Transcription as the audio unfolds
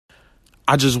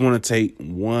I just want to take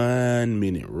 1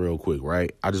 minute real quick,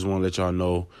 right? I just want to let y'all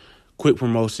know, quick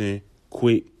promotion,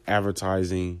 quick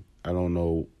advertising. I don't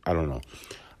know.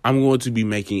 I'm going to be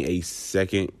making a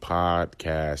second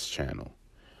podcast channel.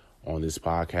 On this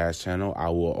podcast channel, I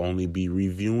will only be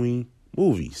reviewing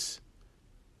movies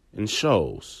and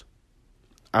shows.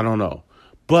 I don't know.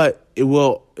 But it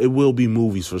will be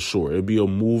movies for sure. It'll be a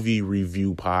movie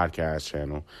review podcast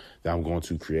channel that I'm going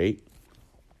to create.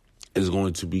 It's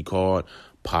going to be called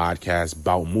Podcast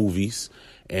About Movies.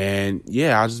 And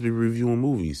yeah, I'll just be reviewing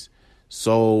movies.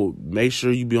 So make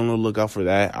sure you be on the lookout for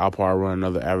that. I'll probably run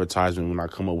another advertisement when I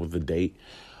come up with a date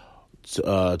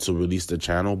to release the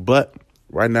channel. But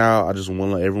right now, I just want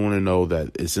to let everyone know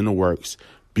that it's in the works.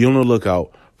 Be on the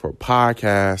lookout for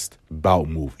Podcast About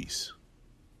Movies.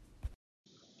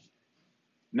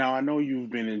 Now, I know you've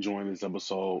been enjoying this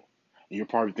episode, and you're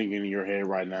probably thinking in your head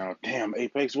right now, damn,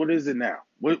 Apex, what is it now?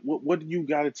 What do you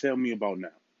got to tell me about now?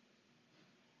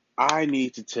 I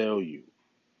need to tell you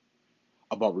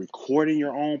about recording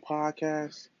your own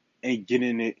podcast and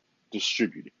getting it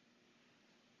distributed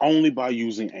only by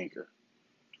using Anchor.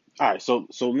 All right, so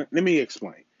let me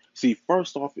explain. See,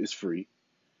 first off, it's free.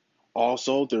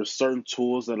 Also, there's certain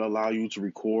tools that allow you to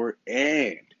record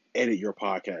and edit your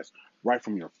podcast right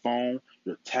from your phone,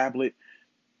 your tablet,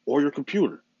 or your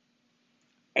computer.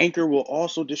 Anchor will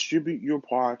also distribute your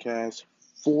podcast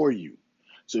for you,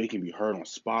 so it can be heard on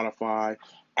Spotify,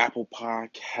 Apple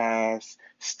Podcasts,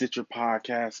 Stitcher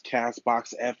Podcasts,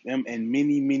 Castbox FM, and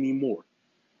many, many more.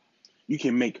 You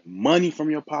can make money from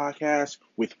your podcast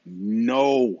with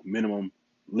no minimum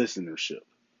listenership.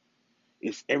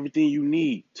 It's everything you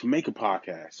need to make a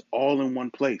podcast all in one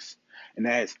place, and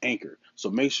that is Anchor. So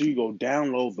make sure you go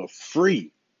download the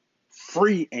free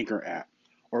Anchor app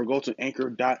or go to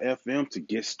anchor.fm to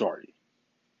get started.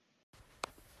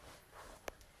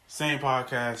 Same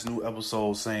podcast, new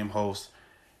episode, same host.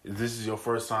 If this is your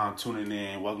first time tuning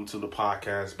in, welcome to the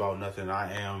podcast About Nothing.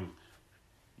 I am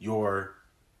your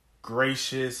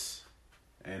gracious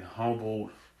and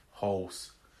humbled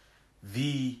host,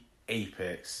 the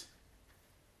Apex.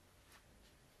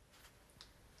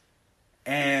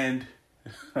 And,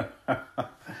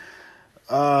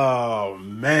 oh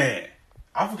man,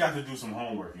 I forgot to do some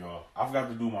homework, y'all. I forgot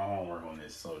to do my homework on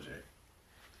this subject.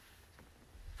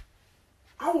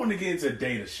 I want to get into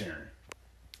data sharing.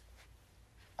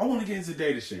 Oh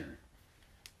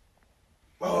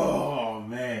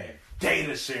man,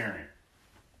 data sharing.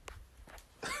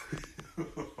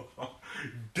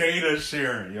 Data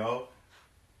sharing, yo.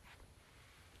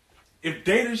 If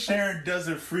data sharing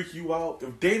doesn't freak you out,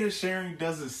 if data sharing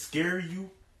doesn't scare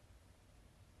you,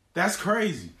 that's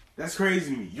crazy. That's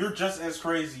crazy to me. You're just as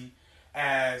crazy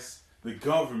as the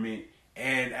government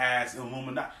and as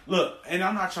Illuminati. Look, and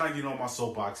I'm not trying to get on my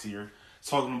soapbox here,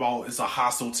 talking about it's a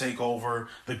hostile takeover.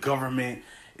 The government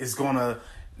is going to,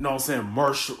 you know what I'm saying,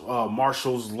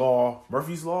 Marshall's Law,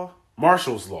 Murphy's Law?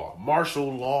 Marshall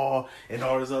Law, and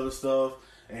all this other stuff.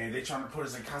 And they trying to put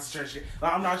us in concentration.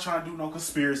 Now, I'm not trying to do no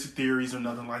conspiracy theories or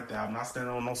nothing like that. I'm not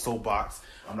standing on no soapbox.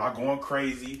 I'm not going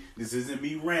crazy. This isn't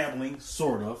me rambling,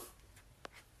 sort of.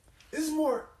 This is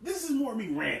more me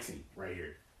ranting right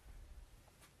here.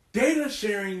 Data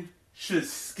sharing should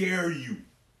scare you.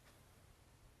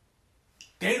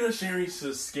 Data sharing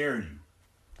should scare you.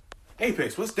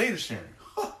 Apex, what's data sharing?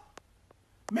 Huh.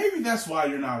 Maybe that's why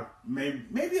you're not.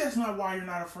 Maybe that's not why you're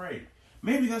not afraid.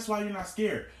 Maybe that's why you're not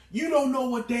scared. You don't know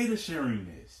what data sharing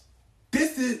is.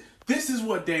 This is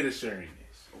what data sharing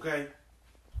is, okay?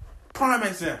 Prime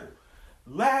example.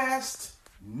 Last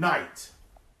night,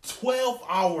 12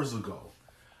 hours ago,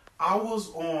 I was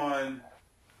on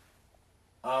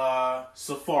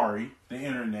Safari, the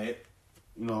internet,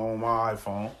 on my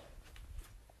iPhone.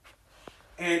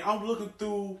 And I'm looking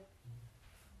through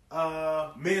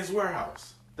Men's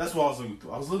Warehouse. That's what I was looking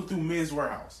through. I was looking through Men's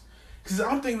Warehouse. Because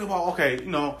I'm thinking about, okay,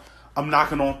 I'm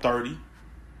knocking on 30.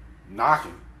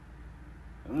 Knocking.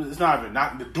 It's not even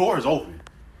knocking. The door is open.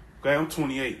 Okay, I'm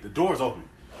 28. The door is open.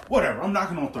 Whatever. I'm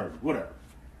knocking on 30. Whatever.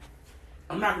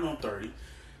 I'm knocking on 30.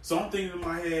 So I'm thinking in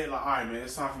my head, like, all right, man,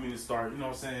 it's time for me to start,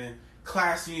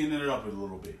 classying it up a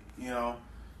little bit,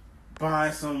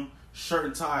 buying some shirt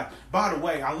and tie. By the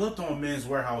way, I looked on Men's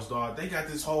Warehouse, dog. They got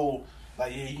this whole,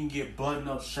 you can get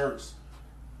button-up shirts.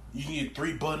 You can get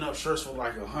 3 button-up shirts for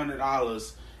like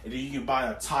 $100, and then you can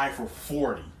buy a tie for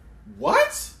 $40.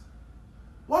 What?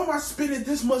 Why am I spending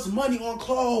this much money on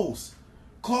clothes?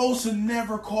 Clothes should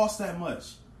never cost that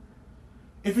much.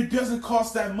 If it doesn't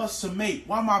cost that much to make,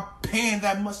 why am I paying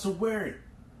that much to wear it?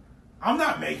 I'm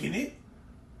not making it.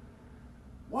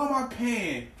 Why am I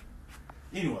paying?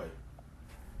 Anyway,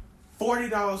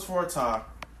 $40 for a tie,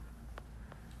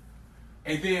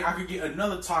 And then I could get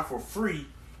another tie for free,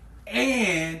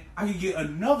 and I could get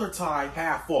another tie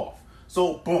half off.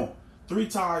 So boom, 3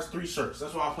 ties, 3 shirts.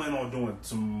 That's what I plan on doing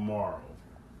tomorrow,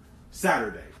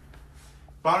 Saturday.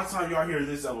 By the time y'all hear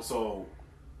this episode,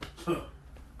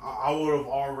 I would have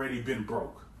already been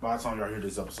broke by the time y'all hear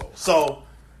this episode. So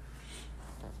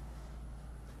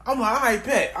I'm like, all right,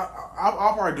 bet.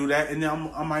 I'll probably do that. And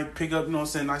then I might pick up,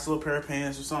 nice little pair of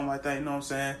pants or something like that. You know what I'm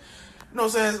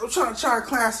saying? I'm trying to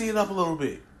classy it up a little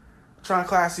bit.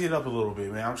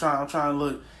 Man. I'm trying to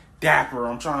look dapper.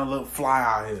 I'm trying to look fly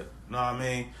out here. You know what I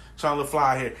mean? Trying to look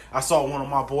fly out here. I saw one of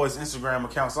my boys' Instagram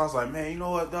accounts. I was like, man, you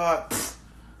know what, dog?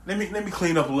 Let me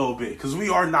clean up a little bit. Because we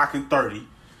are knocking 30.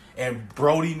 And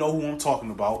Brody know who I'm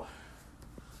talking about.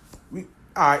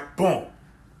 Alright, boom.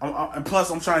 And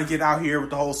plus, I'm trying to get out here with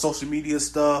the whole social media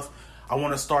stuff. I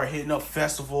want to start hitting up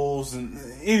festivals. And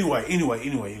anyway.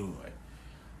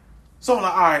 So I'm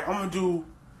like, alright, I'm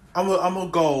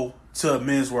gonna go to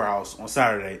Men's Warehouse on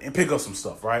Saturday and pick up some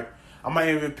stuff, right? I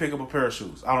might even pick up a pair of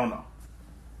shoes. I don't know.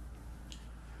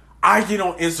 I get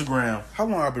on Instagram. How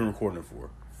long have I been recording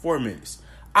for? 4 minutes.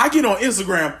 I get on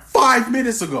Instagram 5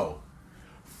 minutes ago.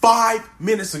 5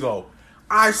 minutes ago.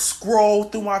 I scroll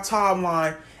through my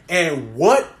timeline, and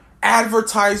what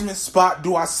advertisement spot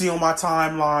do I see on my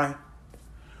timeline?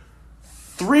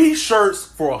 3 shirts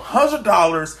for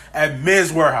 $100 at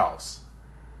Men's Warehouse.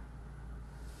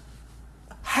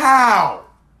 How?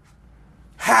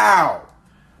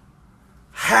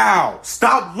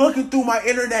 Stop looking through my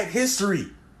internet history.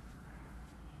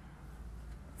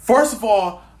 First of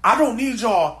all, I don't need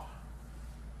y'all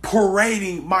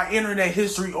parading my internet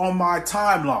history on my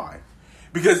timeline.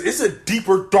 Because it's a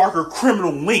deeper, darker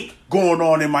criminal link going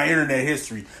on in my internet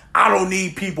history. I don't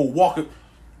need people walking.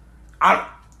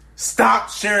 Stop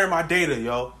sharing my data,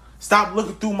 yo. Stop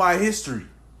looking through my history.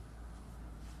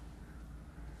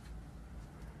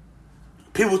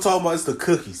 People talking about it's the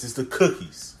cookies. It's the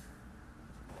cookies.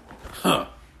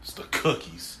 It's the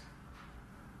cookies.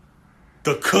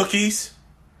 The cookies?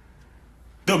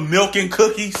 The milk and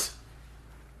cookies?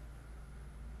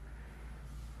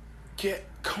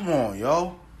 Come on,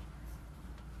 yo.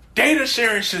 Data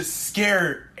sharing should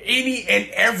scare any and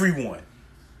everyone.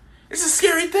 It's a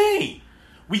scary thing.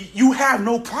 You have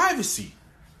no privacy.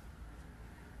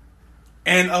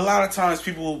 And a lot of times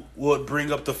people would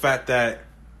bring up the fact that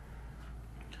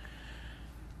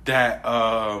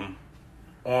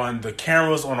on the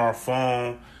cameras on our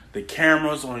phone, the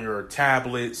cameras on your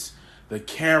tablets, the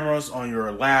cameras on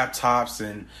your laptops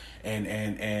and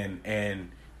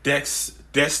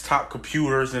desktop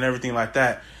computers and everything like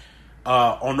that,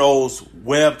 on those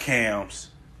webcams,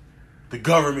 the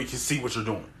government can see what you're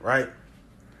doing, right?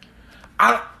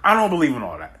 I don't believe in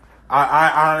all that.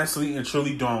 I honestly and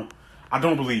truly don't. I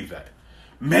don't believe that.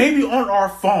 Maybe on our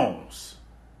phones.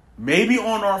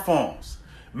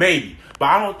 But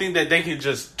I don't think that they can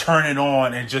just turn it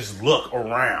on and just look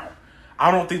around. I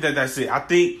don't think that that's it. I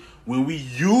think when we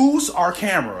use our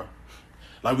camera,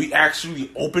 like we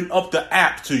actually open up the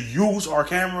app to use our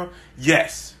camera,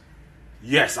 yes,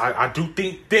 I do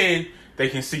think then they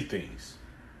can see things.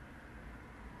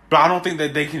 But I don't think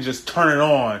that they can just turn it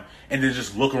on and then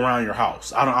just look around your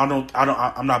house.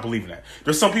 I'm not believing that.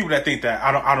 There's some people that think that.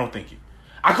 I don't think it.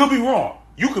 I could be wrong.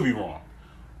 You could be wrong.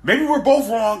 Maybe we're both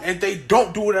wrong and they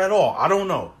don't do it at all. I don't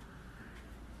know.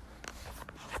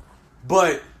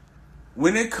 But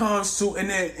when it comes to and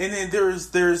then there's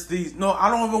these, no, I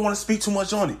don't even want to speak too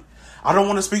much on it.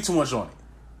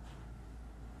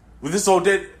 With this old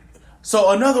data.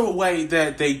 So another way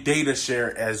that they data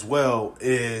share as well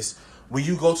is when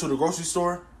you go to the grocery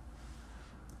store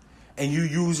and you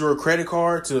use your credit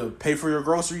card to pay for your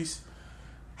groceries,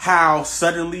 how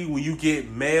suddenly when you get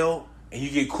mail and you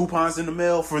get coupons in the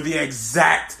mail for the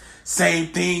exact same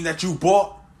thing that you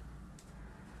bought.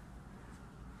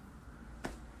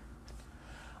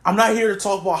 I'm not here to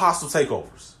talk about hostile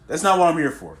takeovers. That's not what I'm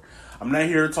here for. I'm not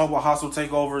here to talk about hostile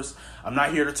takeovers. I'm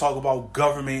not here to talk about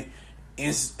government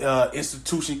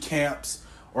institution camps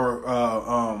or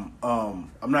I'm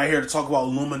not here to talk about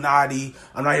Illuminati.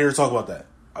 I'm not here to talk about that.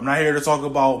 I'm not here to talk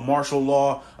about martial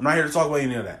law. I'm not here to talk about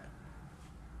any of that.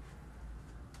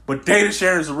 But data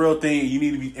sharing is a real thing. You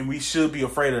need to be, and we should be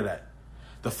afraid of that.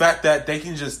 The fact that they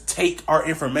can just take our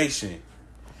information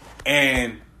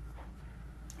and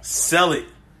sell it.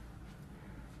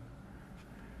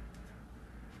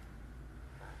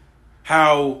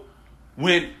 How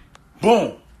when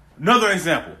boom, another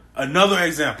example.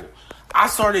 I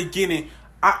started getting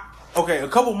a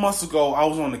couple months ago I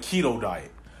was on the keto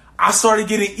diet. I started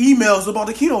getting emails about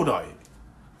the keto diet.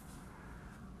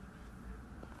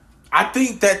 I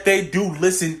think that they do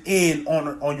listen in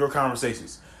on your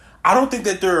conversations. I don't think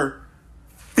that they're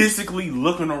physically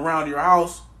looking around your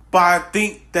house, but I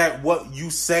think that what you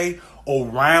say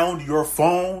around your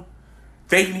phone,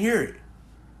 they can hear it.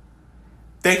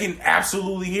 They can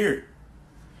absolutely hear it.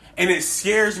 And it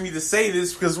scares me to say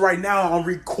this because right now I'm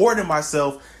recording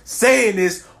myself saying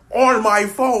this on my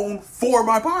phone for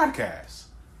my podcast.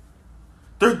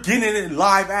 They're getting it in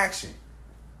live action.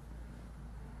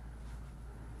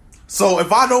 So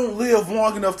if I don't live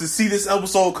long enough to see this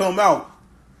episode come out,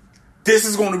 this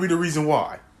is going to be the reason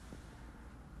why.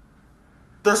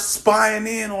 They're spying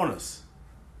in on us.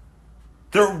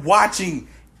 They're watching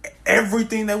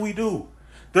everything that we do.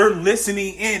 They're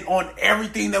listening in on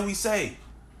everything that we say.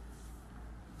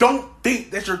 Don't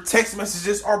think that your text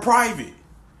messages are private.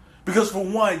 Because for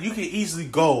one, you can easily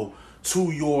go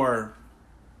to your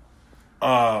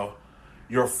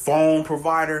phone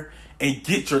provider and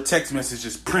get your text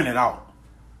messages printed out.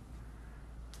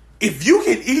 If you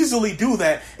can easily do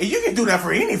that, and you can do that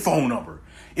for any phone number.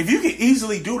 If you can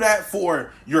easily do that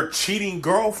for your cheating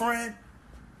girlfriend,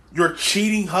 your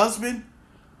cheating husband,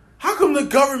 how come the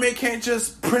government can't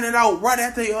just print it out right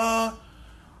at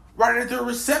the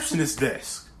receptionist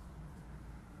desk?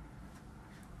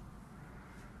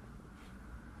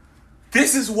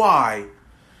 This is why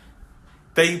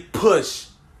they push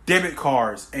debit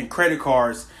cards and credit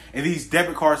cards, and these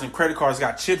debit cards and credit cards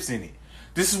got chips in it.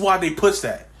 This is why they push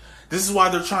that. This is why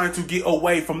they're trying to get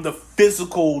away from the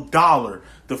physical dollar,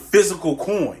 the physical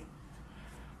coin.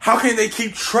 How can they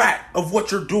keep track of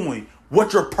what you're doing,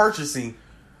 what you're purchasing,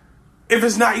 if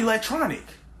it's not electronic?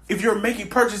 If you're making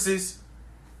purchases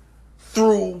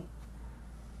through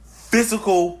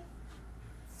physical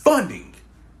funding.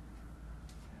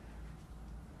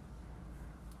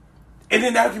 And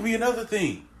then that could be another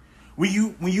thing. When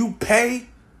you pay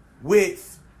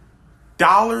with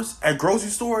dollars at grocery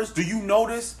stores, do you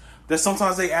notice that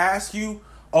sometimes they ask you,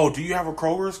 oh, do you have a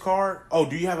Kroger's card? Oh,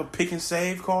 do you have a Pick and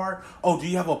Save card? Oh, do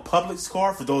you have a Publix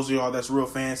card? For those of y'all that's real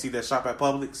fancy that shop at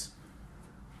Publix.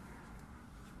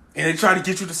 And they try to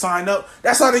get you to sign up.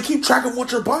 That's how they keep track of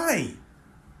what you're buying.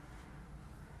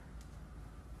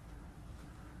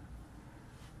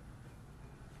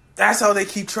 That's how they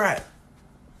keep track.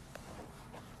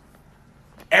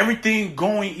 Everything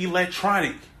going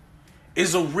electronic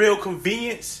is a real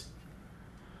convenience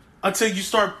until you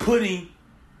start putting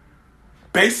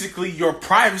basically your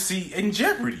privacy in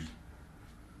jeopardy.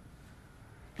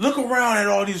 Look around at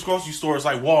all these grocery stores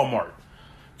like Walmart,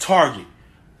 Target,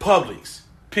 Publix,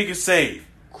 Pick and Save,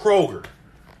 Kroger,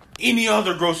 any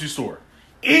other grocery store.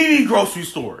 Any grocery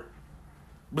store.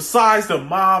 Besides the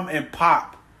mom and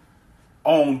pop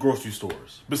owned grocery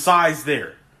stores. Besides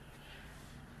there.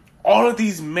 All of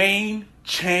these main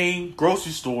chain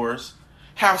grocery stores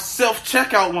have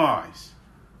self-checkout lines.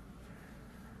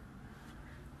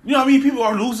 You know what I mean? People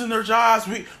are losing their jobs.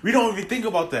 We don't even think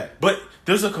about that. But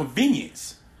there's a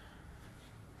convenience.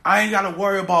 I ain't got to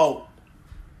worry about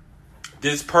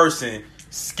this person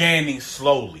scanning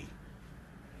slowly.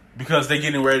 Because they're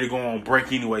getting ready to go on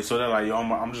break anyway. So they're like, yo,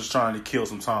 I'm just trying to kill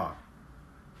some time.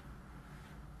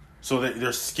 So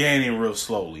they're scanning real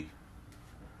slowly.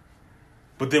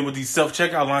 But then with these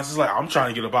self-checkout lines, it's like, I'm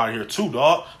trying to get up out of here too,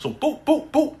 dog. So boop,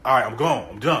 boop, boop. All right, I'm gone.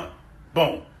 I'm done.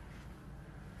 Boom.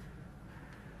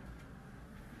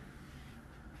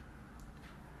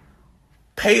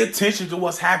 Pay attention to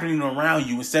what's happening around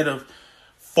you instead of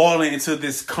falling into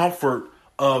this comfort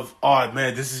of, oh,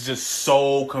 man, this is just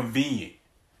so convenient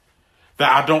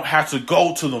that I don't have to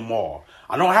go to the mall.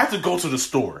 I don't have to go to the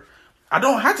store. I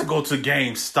don't have to go to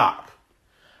GameStop.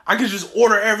 I can just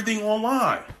order everything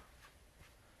online.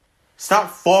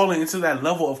 Stop falling into that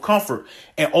level of comfort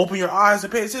and open your eyes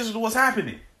and pay attention to what's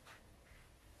happening.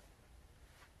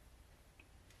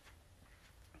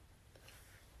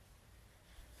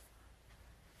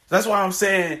 That's why I'm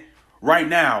saying right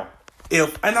now,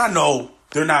 and I know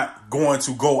they're not going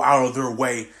to go out of their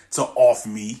way to off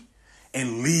me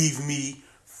and leave me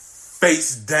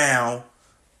face down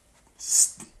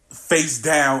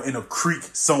in a creek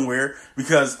somewhere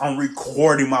because I'm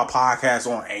recording my podcast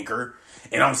on Anchor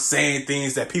and I'm saying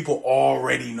things that people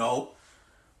already know.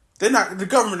 The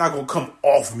government not going to come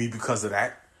off me because of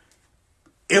that.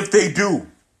 If they do,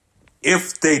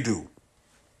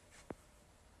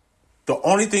 the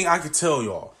only thing I can tell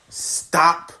y'all,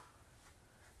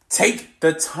 take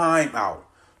the time out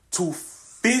to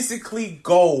physically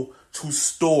go to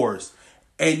stores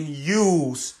and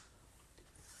use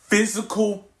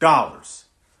physical dollars.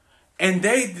 And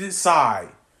they decide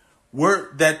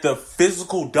that the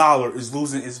physical dollar is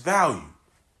losing its value.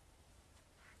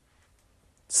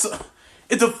 So,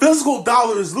 If the physical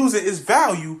dollar is losing its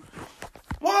value,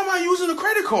 why am I using a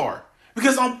credit card?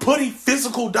 Because I'm putting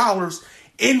physical dollars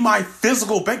in my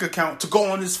physical bank account to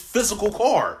go on this physical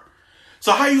card.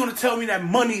 So how are you going to tell me that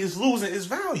money is losing its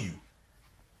value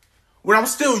when I'm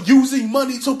still using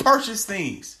money to purchase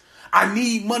things? I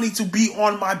need money to be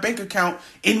on my bank account,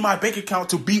 in my bank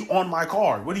account, to be on my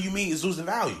card. What do you mean it's losing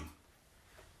value?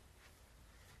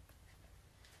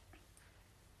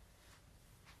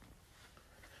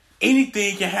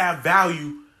 Anything can have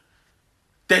value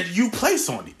that you place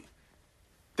on it,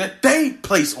 that they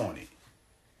place on it.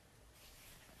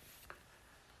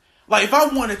 Like if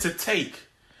I wanted to take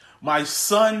my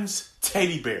son's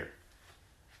teddy bear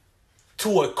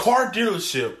to a car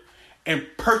dealership and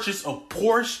purchase a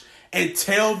Porsche and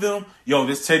tell them, yo,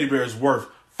 this teddy bear is worth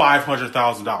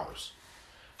 $500,000.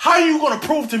 How are you going to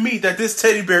prove to me that this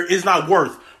teddy bear is not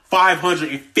worth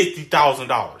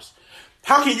 $550,000?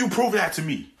 How can you prove that to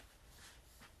me?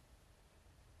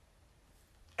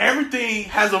 Everything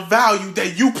has a value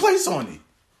that you place on it.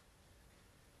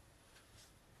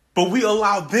 But we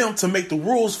allow them to make the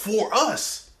rules for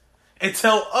us and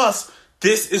tell us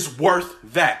this is worth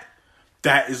that.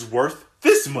 That is worth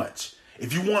this much.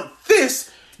 If you want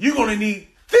this, you're going to need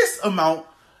this amount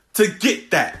to get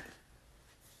that.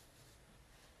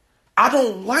 I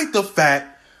don't like the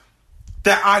fact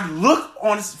that I look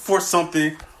for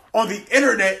something on the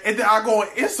internet and then I go on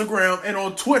Instagram and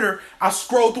on Twitter, I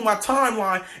scroll through my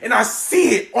timeline and I see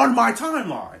it on my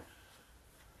timeline.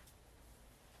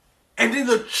 And then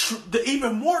the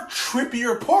even more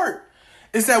trippier part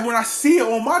is that when I see it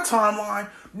on my timeline,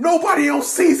 nobody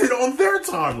else sees it on their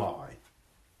timeline.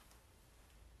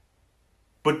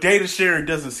 But data sharing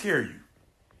doesn't scare you.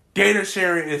 Data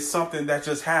sharing is something that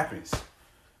just happens.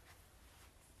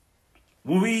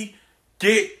 When we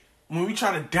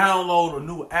try to download a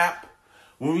new app,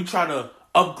 when we try to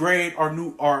upgrade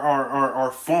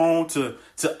our phone to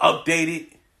update it,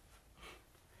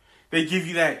 they give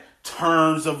you that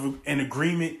terms of an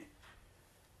agreement.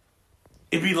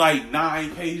 It'd be like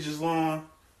 9 pages long.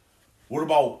 What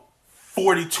about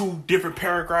 42 different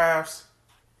paragraphs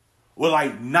with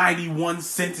like 91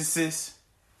 sentences?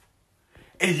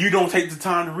 And you don't take the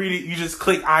time to read it. You just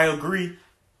click I agree.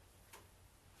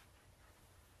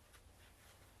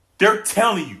 They're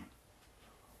telling you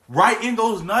right in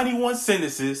those 91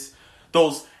 sentences,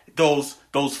 those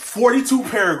 42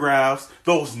 paragraphs,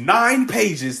 those 9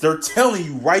 pages, they're telling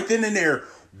you right then and there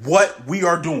what we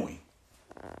are doing.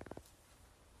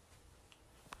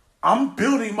 I'm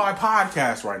building my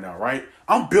podcast right now, right?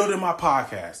 I'm building my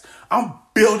podcast. I'm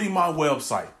building my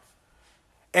website.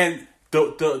 And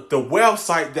the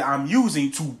website that I'm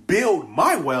using to build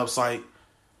my website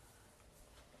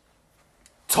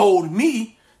told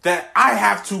me that I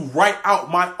have to write out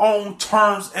my own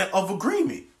terms of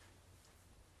agreement.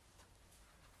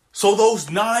 So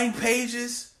those 9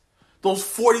 pages, those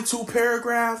 42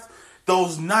 paragraphs,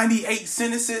 those 98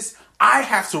 sentences, I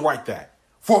have to write that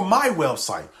for my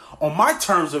website on my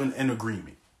terms of an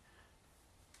agreement.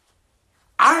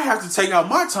 I have to take out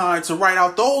my time to write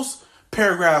out those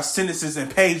paragraphs, sentences,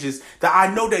 and pages that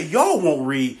I know that y'all won't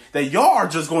read, that y'all are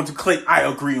just going to click I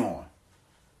agree on.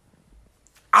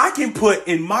 I can put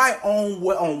in my own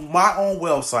on my own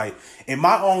website, in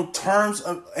my own terms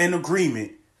of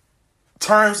agreement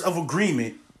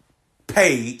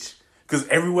page, because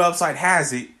every website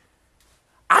has it.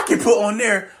 I can put on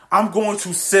there, I'm going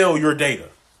to sell your data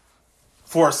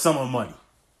for a sum of money.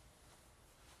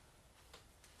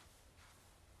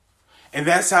 And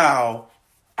that's how,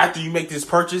 after you make this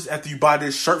purchase, after you buy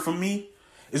this shirt from me,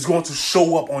 it's going to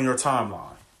show up on your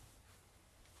timeline.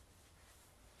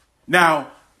 Now,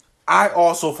 I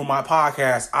also, for my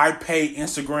podcast, I pay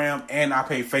Instagram and I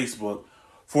pay Facebook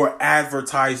for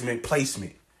advertisement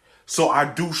placement. So I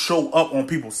do show up on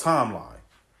people's timeline.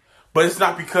 But it's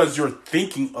not because you're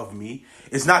thinking of me.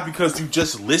 It's not because you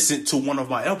just listened to one of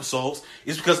my episodes.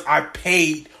 It's because I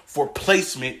paid for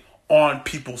placement on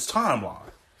people's timeline.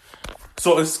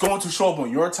 So it's going to show up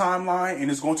on your timeline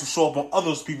and it's going to show up on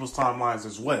other people's timelines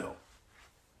as well.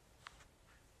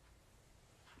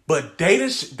 But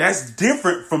that's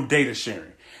different from data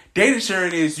sharing. Data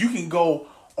sharing is you can go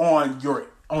on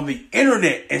the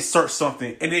internet and search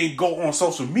something and then go on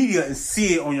social media and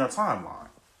see it on your timeline.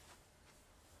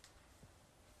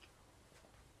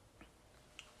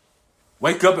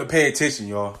 Wake up and pay attention,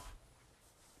 y'all.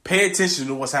 Pay attention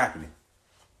to what's happening.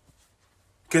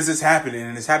 Because it's happening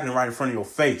and it's happening right in front of your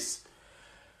face.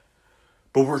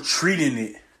 But we're treating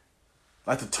it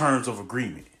like the terms of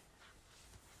agreement.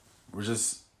 We're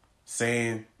just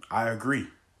saying, I agree.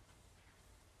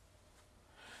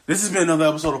 This has been another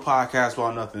episode of Podcast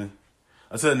About Nothing.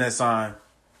 Until next time,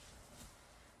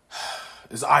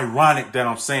 It's ironic that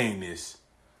I'm saying this,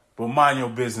 but mind your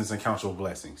business and count your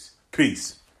blessings.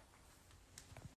 Peace.